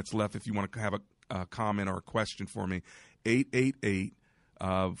couple minutes left if you want to have a comment or a question for me.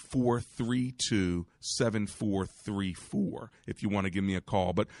 888-432-7434 if you want to give me a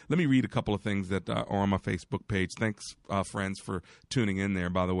call. But let me read a couple of things that are on my Facebook page. Thanks, friends, for tuning in there,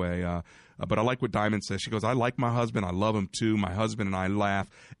 by the way. But I like what Diamond says. She goes, I like my husband. I love him, too. My husband and I laugh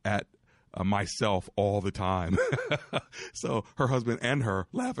at myself all the time. So her husband and her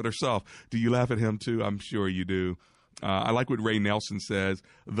laugh at herself. Do you laugh at him too? I'm sure you do. I like what Ray Nelson says.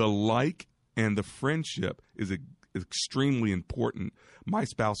 The like and the friendship is extremely important. My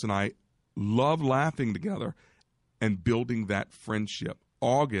spouse and I love laughing together and building that friendship.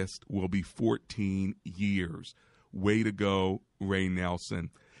 August will be 14 years. Way to go, Ray Nelson.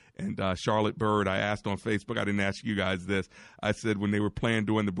 And Charlotte Bird, I asked on Facebook, I didn't ask you guys this. I said when they were playing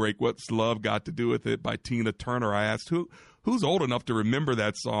during the break, What's Love Got to Do With It by Tina Turner. I asked who's old enough to remember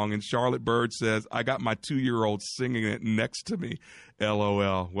that song? And Charlotte Bird says, I got my 2-year-old singing it next to me.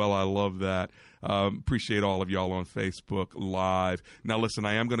 LOL. Well, I love that. Appreciate all of y'all on Facebook Live. Now, listen,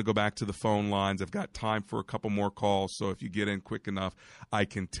 I am going to go back to the phone lines. I've got time for a couple more calls, so if you get in quick enough, I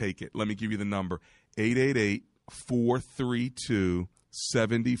can take it. Let me give you the number,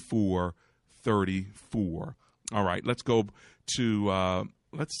 888-432-7434. All right, let's go to,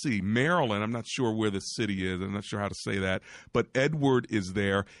 let's see, Maryland. I'm not sure where the city is. I'm not sure how to say that, but Edward is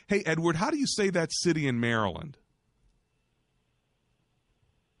there. Hey, Edward, how do you say that city in Maryland?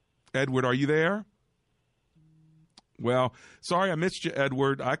 Edward, are you there? Well, sorry I missed you,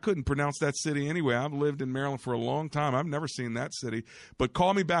 Edward. I couldn't pronounce that city anyway. I've lived in Maryland for a long time. I've never seen that city. But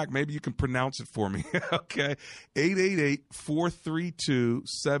call me back. Maybe you can pronounce it for me. Okay.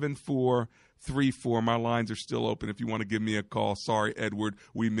 888-432-7434. My lines are still open if you want to give me a call. Sorry, Edward,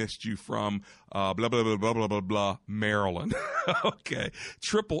 we missed you from blah, blah, blah, blah, blah, blah, blah, Maryland. Okay.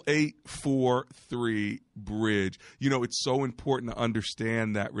 888-43-BRIDGE. You know, it's so important to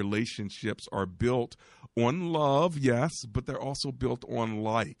understand that relationships are built on love, yes, but they're also built on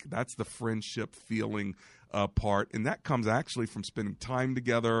like. That's the friendship feeling part. And that comes actually from spending time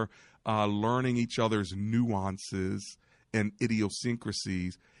together, learning each other's nuances and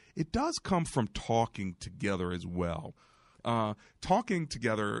idiosyncrasies. It does come from talking together as well. Talking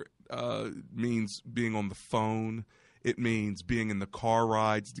together means being on the phone. It means being in the car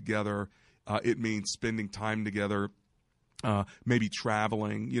rides together. It means spending time together, maybe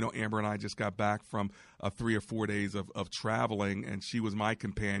traveling. You know, Amber and I just got back from 3 or 4 days of traveling, and she was my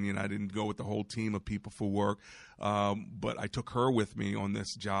companion. I didn't go with the whole team of people for work, but I took her with me on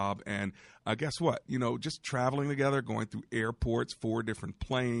this job. And guess what? You know, just traveling together, going through airports, 4 different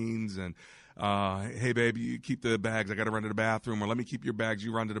planes, and hey, baby, you keep the bags. I got to run to the bathroom, or let me keep your bags.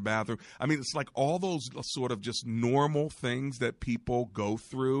 You run to the bathroom. I mean, it's like all those sort of just normal things that people go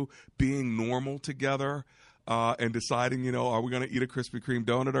through, being normal together. And deciding, you know, are we going to eat a Krispy Kreme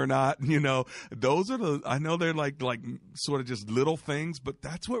donut or not? You know, those are I know they're like sort of just little things, but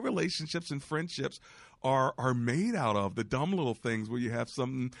that's what relationships and friendships are made out of. The dumb little things where you have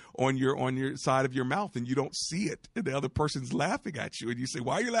something on your side of your mouth and you don't see it, and the other person's laughing at you, and you say,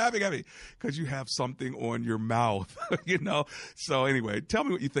 "Why are you laughing at me?" Because you have something on your mouth, you know. So anyway, tell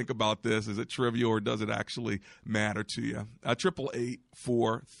me what you think about this. Is it trivial or does it actually matter to you?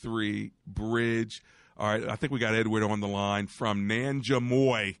 888-43-BRIDGE. All right, I think we got Edward on the line from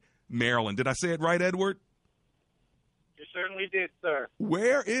Nanjemoy, Maryland. Did I say it right, Edward? You certainly did, sir.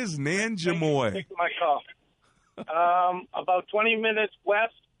 Where is Nanjemoy? Thank you for my call. About 20 minutes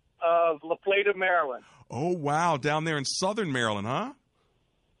west of La Plata, Maryland. Oh, wow, down there in southern Maryland, huh?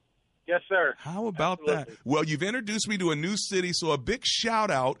 Yes, sir. How about that? Well, you've introduced me to a new city, so a big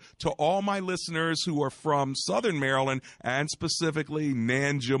shout-out to all my listeners who are from southern Maryland and specifically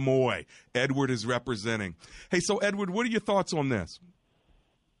Nanjemoy. Edward is representing. Hey, so, Edward, what are your thoughts on this?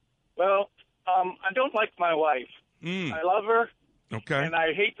 Well, I don't like my wife. I love her, okay, and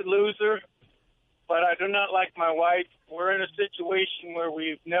I hate to lose her, but I do not like my wife. We're in a situation where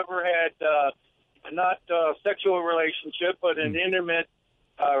we've never had not a sexual relationship, but an intimate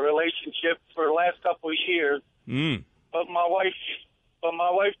relationship for the last couple of years. But my wife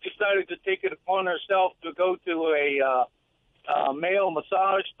decided to take it upon herself to go to a male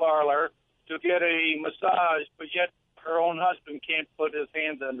massage parlor to get a massage, but yet her own husband can't put his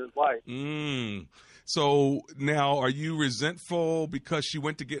hands on his wife. So now, are you resentful because she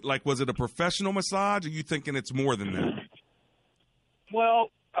went to get, like, was it a professional massage, or are you thinking it's more than that? Well,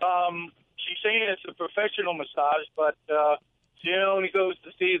 she's saying it's a professional massage, but she only goes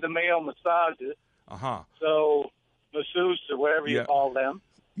to see the male massages. So masseuse or whatever you call them.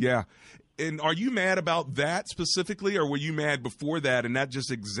 Yeah. And are you mad about that specifically, or were you mad before that and that just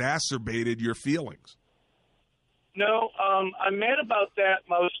exacerbated your feelings? No, I'm mad about that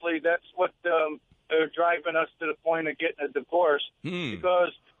mostly. That's what they're driving us to the point of getting a divorce.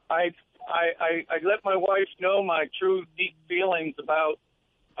 Because I let my wife know my true deep feelings about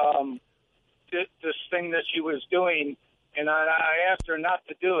this thing that she was doing, and I asked her not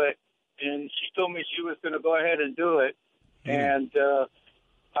to do it, and she told me she was going to go ahead and do it. And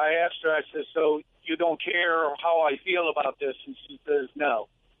I asked her, I said, so you don't care how I feel about this? And she says, no.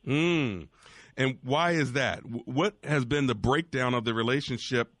 And why is that? What has been the breakdown of the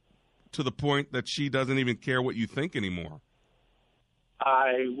relationship to the point that she doesn't even care what you think anymore?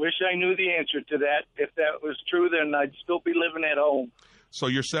 I wish I knew the answer to that. If that was true, then I'd still be living at home. So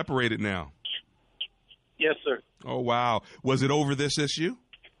you're separated now? Yes, sir. Oh, wow. Was it over this issue?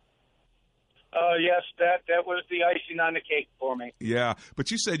 Yes, that was the icing on the cake for me. Yeah, but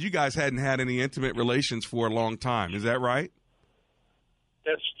you said you guys hadn't had any intimate relations for a long time. Is that right?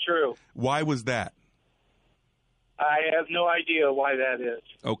 That's true. Why was that? I have no idea why that is.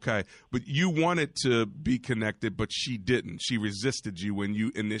 Okay, but you wanted to be connected, but she didn't. She resisted you when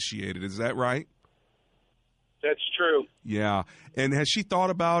you initiated. Is that right? That's true. Yeah, and has she thought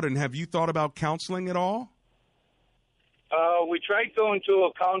about, and have you thought about counseling at all? We tried going to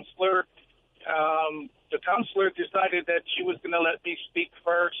a counselor. The counselor decided that she was going to let me speak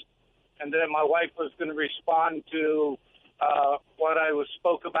first, and then my wife was going to respond to what I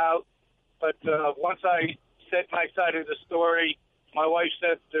spoke about. But once I said my side of the story, my wife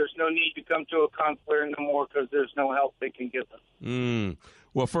said there's no need to come to a counselor anymore because there's no help they can give us.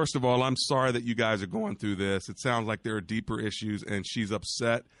 Well, first of all, I'm sorry that you guys are going through this. It sounds like there are deeper issues, and she's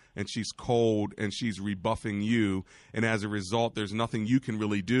upset, and she's cold, and she's rebuffing you. And as a result, there's nothing you can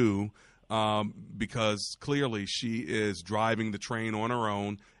really do because clearly she is driving the train on her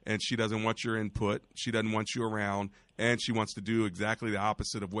own, and she doesn't want your input. She doesn't want you around, and she wants to do exactly the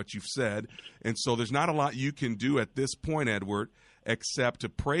opposite of what you've said. And so there's not a lot you can do at this point, Edward, except to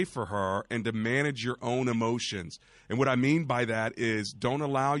pray for her and to manage your own emotions. And what I mean by that is don't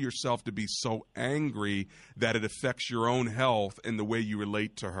allow yourself to be so angry that it affects your own health and the way you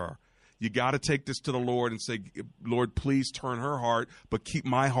relate to her. You got to take this to the Lord and say, Lord, please turn her heart, but keep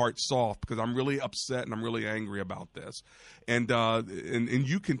my heart soft because I'm really upset and I'm really angry about this. And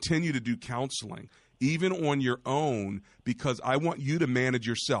you continue to do counseling, even on your own, because I want you to manage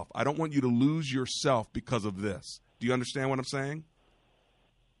yourself. I don't want you to lose yourself because of this. Do you understand what I'm saying?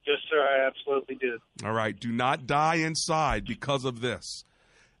 Yes, sir, I absolutely do. All right. Do not die inside because of this.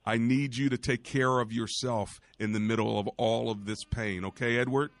 I need you to take care of yourself in the middle of all of this pain. Okay,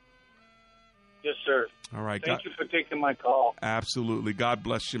 Edward? Yes, sir. All right. Thank you for taking my call. Absolutely. God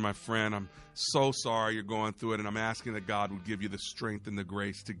bless you, my friend. I'm so sorry you're going through it, and I'm asking that God would give you the strength and the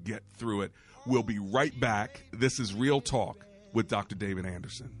grace to get through it. We'll be right back. This is Real Talk with Dr. David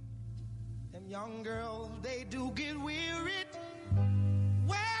Anderson. Them young girls, they do get wearied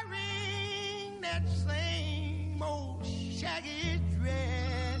wearing that same old shaggy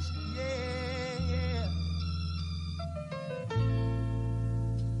dress, yeah.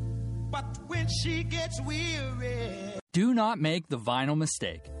 But when she gets weary, do not make the vinyl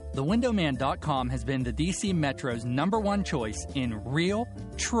mistake. TheWindowMan.com has been the DC Metro's #1 choice in real,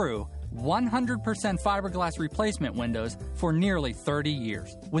 true, 100% fiberglass replacement windows for nearly 30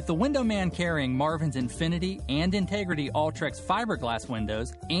 years. With the Window Man carrying Marvin's Infinity and Integrity Ultrex fiberglass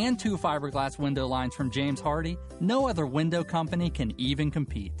windows and 2 fiberglass window lines from James Hardie, no other window company can even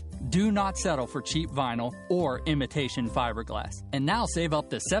compete. Do not settle for cheap vinyl or imitation fiberglass. And now save up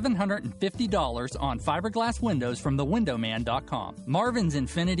to $750 on fiberglass windows from thewindowman.com. Marvin's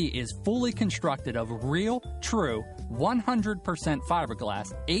Infinity is fully constructed of real, true, 100%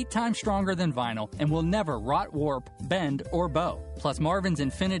 fiberglass, 8 times stronger than vinyl, and will never rot, warp, bend, or bow. Plus, Marvin's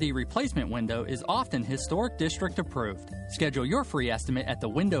Infinity replacement window is often Historic District approved. Schedule your free estimate at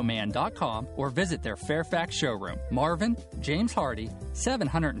thewindowman.com or visit their Fairfax showroom. Marvin, James Hardie,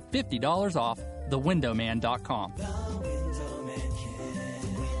 $750 off, thewindowman.com.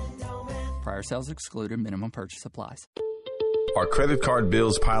 Prior sales excluded, minimum purchase applies. Are credit card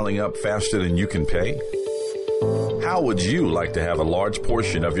bills piling up faster than you can pay? How would you like to have a large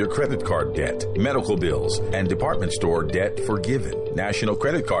portion of your credit card debt, medical bills, and department store debt forgiven? National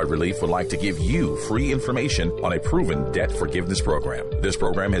Credit Card Relief would like to give you free information on a proven debt forgiveness program. This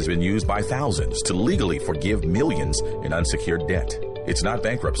program has been used by thousands to legally forgive millions in unsecured debt. It's not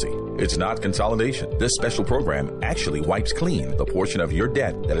bankruptcy. It's not consolidation. This special program actually wipes clean the portion of your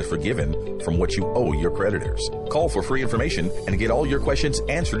debt that is forgiven from what you owe your creditors. Call for free information and get all your questions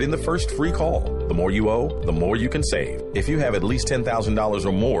answered in the first free call. The more you owe, the more you can save. If you have at least $10,000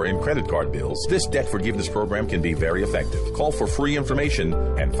 or more in credit card bills, this debt forgiveness program can be very effective. Call for free information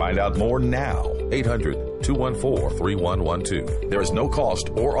and find out more now. 800-214-3112. There is no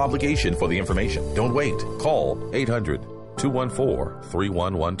cost or obligation for the information. Don't wait. Call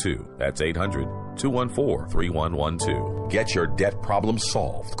 800-214-3112. That's 800-214-3112. Get your debt problem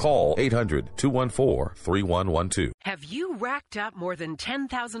solved. Call 800-214-3112. Have you racked up more than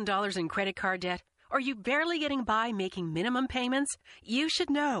 $10,000 in credit card debt? Are you barely getting by making minimum payments? You should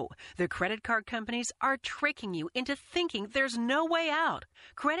know. The credit card companies are tricking you into thinking there's no way out.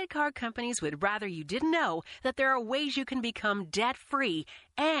 Credit card companies would rather you didn't know that there are ways you can become debt-free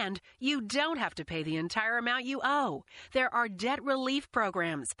and you don't have to pay the entire amount you owe. There are debt relief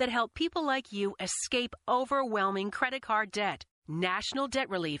programs that help people like you escape overwhelming credit card debt. National Debt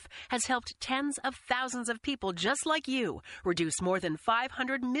Relief has helped tens of thousands of people just like you reduce more than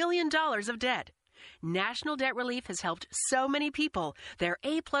 $500 million of debt. National Debt Relief has helped so many people. They're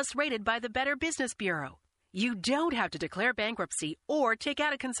A-plus rated by the Better Business Bureau. You don't have to declare bankruptcy or take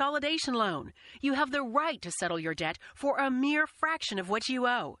out a consolidation loan. You have the right to settle your debt for a mere fraction of what you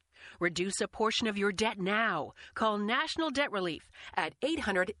owe. Reduce a portion of your debt now. Call National Debt Relief at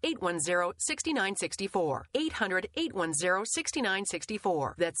 800-810-6964.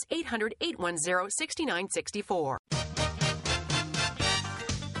 800-810-6964. That's 800-810-6964.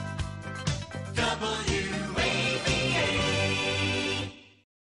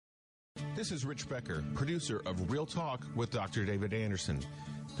 This is Rich Becker, producer of Real Talk with Dr. David Anderson.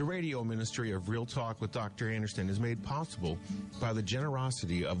 The radio ministry of Real Talk with Dr. Anderson is made possible by the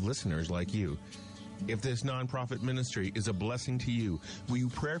generosity of listeners like you. If this nonprofit ministry is a blessing to you, will you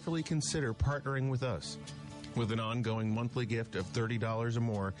prayerfully consider partnering with us? With an ongoing monthly gift of $30 or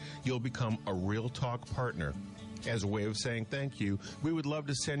more, you'll become a Real Talk partner. As a way of saying thank you, we would love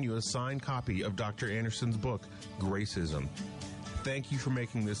to send you a signed copy of Dr. Anderson's book, Gracism. Thank you for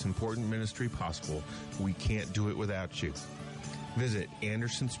making this important ministry possible. We can't do it without you. Visit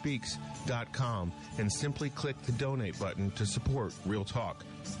AndersonSpeaks.com and simply click the donate button to support Real Talk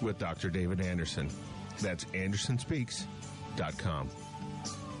with Dr. David Anderson. That's AndersonSpeaks.com.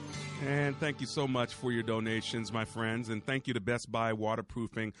 And thank you so much for your donations, my friends. And thank you to Best Buy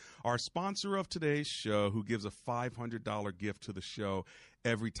Waterproofing, our sponsor of today's show, who gives a $500 gift to the show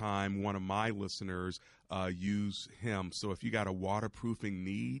every time one of my listeners use him. So if you got a waterproofing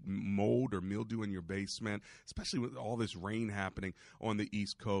need, mold or mildew in your basement, especially with all this rain happening on the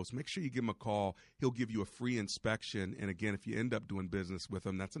East Coast, make sure you give him a call. He'll give you a free inspection. And again, if you end up doing business with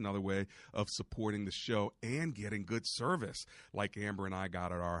him, that's another way of supporting the show and getting good service like Amber and I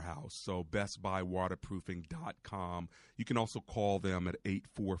got at our house. So bestbuywaterproofing.com. You can also call them at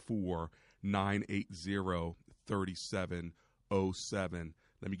 844-980-3707.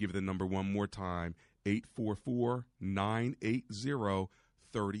 Let me give you the number one more time,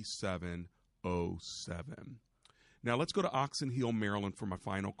 844-980-3707. Now let's go to Oxon Hill, Maryland for my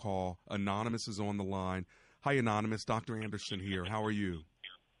final call. Anonymous is on the line. Hi, Anonymous. Dr. Anderson here. How are you?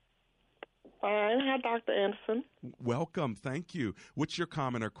 Fine. Hi, Dr. Anderson. Welcome. Thank you. What's your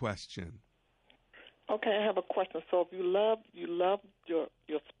comment or question? Okay, I have a question. So if you love your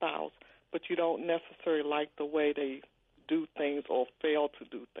spouse, but you don't necessarily like the way they do things or fail to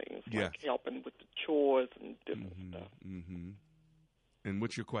do things, yes, like helping with the chores and different stuff. Mm-hmm. And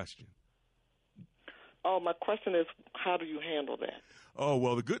what's your question? Oh, my question is, how do you handle that? Oh,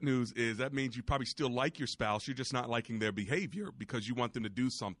 well, the good news is that means you probably still like your spouse. You're just not liking their behavior because you want them to do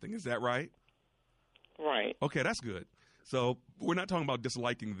something. Is that right? Right. Okay, that's good. So we're not talking about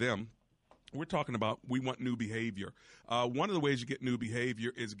disliking them. We're talking about we want new behavior. One of the ways you get new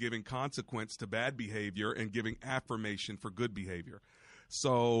behavior is giving consequence to bad behavior and giving affirmation for good behavior.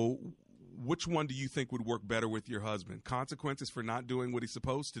 So which one do you think would work better with your husband? Consequences for not doing what he's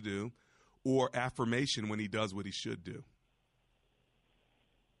supposed to do, or affirmation when he does what he should do?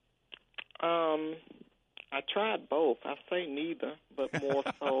 I tried both. I say neither, but more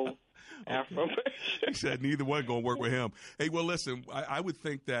so affirmation. He said neither one going to work with him. Hey, well, listen, I would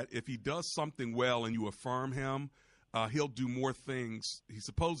think that if he does something well and you affirm him, he'll do more things. He's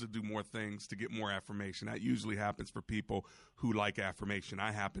supposed to do more things to get more affirmation. That usually happens for people who like affirmation.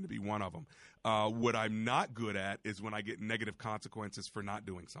 I happen to be one of them. What I'm not good at is when I get negative consequences for not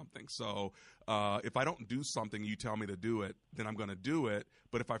doing something. So if I don't do something, you tell me to do it, then I'm going to do it.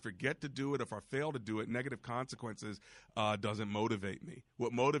 But if I forget to do it, if I fail to do it, negative consequences doesn't motivate me.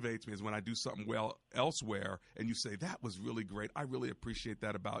 What motivates me is when I do something well elsewhere and you say, that was really great. I really appreciate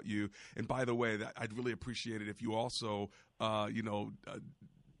that about you. And by the way, I'd really appreciate it if you also,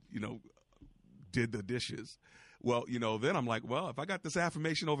 did the dishes. Well, then I'm like, well, if I got this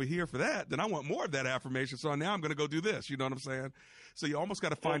affirmation over here for that, then I want more of that affirmation. So now I'm going to go do this. You know what I'm saying? So you almost got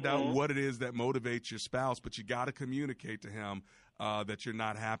to find out what it is that motivates your spouse, but you got to communicate to him that you're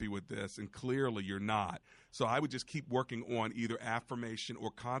not happy with this, and clearly you're not. So I would just keep working on either affirmation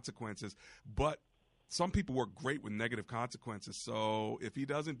or consequences. But some people work great with negative consequences. So if he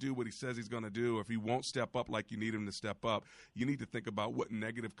doesn't do what he says he's going to do, or if he won't step up like you need him to step up, you need to think about what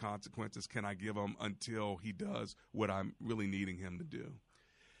negative consequences can I give him until he does what I'm really needing him to do.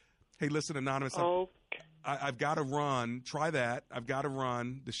 Hey, listen, Anonymous. I've got to run. Try that. I've got to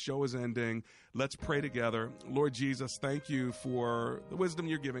run. The show is ending. Let's pray together. Lord Jesus, thank you for the wisdom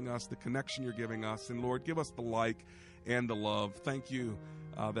you're giving us, the connection you're giving us. And, Lord, give us the like and the love. Thank you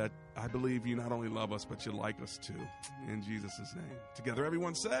that I believe you not only love us, but you like us too. In Jesus' name. Together,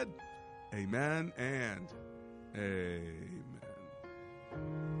 everyone said, amen and amen.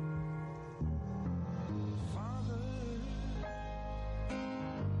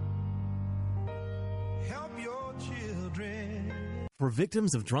 Help your children. For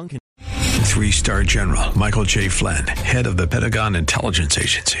victims of drunken... 3-star General Michael J. Flynn, head of the Pentagon Intelligence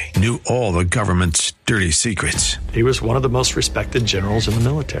Agency, knew all the government's dirty secrets. He was one of the most respected generals in the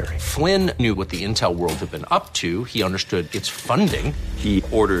military. Flynn knew what the intel world had been up to. He understood its funding. He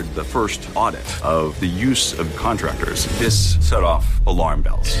ordered the first audit of the use of contractors. This set off alarm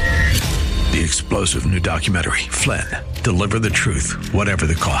bells. The explosive new documentary, Flynn, Deliver the Truth, Whatever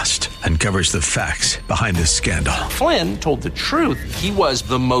the Cost, uncovers the facts behind this scandal. Flynn told the truth. He was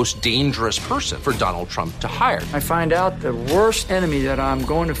the most dangerous person for Donald Trump to hire. I find out the worst enemy that I'm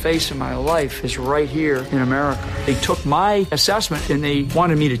going to face in my life is right here in America. They took my assessment and they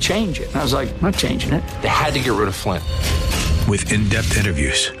wanted me to change it. And I was like, I'm not changing it. They had to get rid of Flynn. With in-depth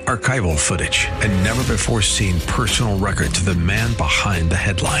interviews, archival footage, and never-before-seen personal records of the man behind the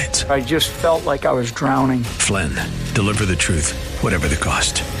headlines. I just felt like I was drowning. Flynn, Deliver the Truth, Whatever the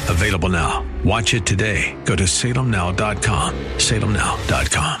Cost. Available now. Watch it today. Go to salemnow.com.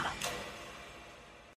 salemnow.com.